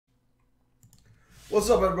What's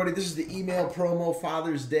up, everybody? This is the email promo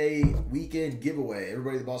Father's Day weekend giveaway.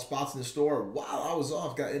 Everybody that bought spots in the store, while I was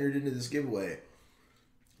off, got entered into this giveaway.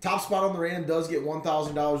 Top spot on the random does get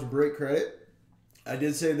 $1,000 in break credit. I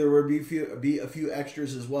did say there would be a few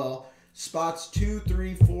extras as well. Spots 2,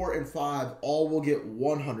 3, 4, and 5 all will get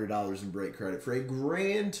 $100 in break credit for a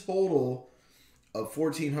grand total of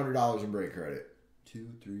 $1,400 in break credit. 2,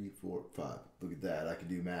 3, 4, 5. Look at that. I can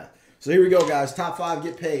do math. So here we go, guys. Top 5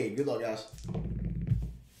 get paid. Good luck, guys.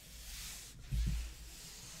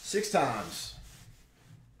 6 times.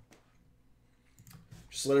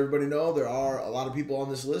 Just to let everybody know, there are a lot of people on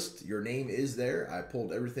this list. Your name is there. I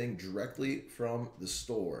pulled everything directly from the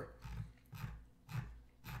store.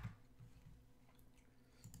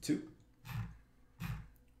 2,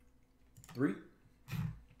 3,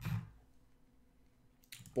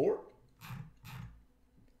 4,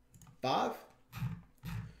 5.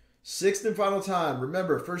 Sixth and final time.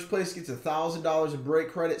 Remember, first place gets $1,000 in break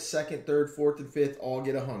credit. Second, third, fourth, and fifth all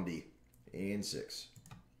get $100. And 6.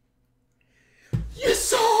 Yes,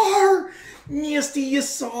 sir! Nasty, yes,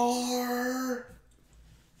 sir!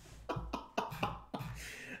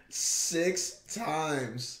 6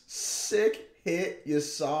 times. Sick hit, yes,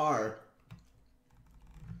 sir.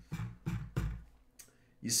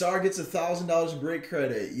 Yasar gets $1,000 in break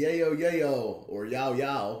credit. Yayo, yayo, or yow,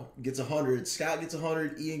 yow gets 100. Scott gets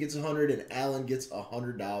 100. Ian gets 100, and Alan gets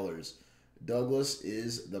 $100. Douglas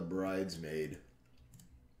is the bridesmaid.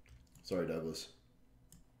 Sorry, Douglas.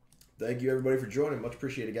 Thank you, everybody, for joining. Much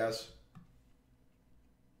appreciated, guys.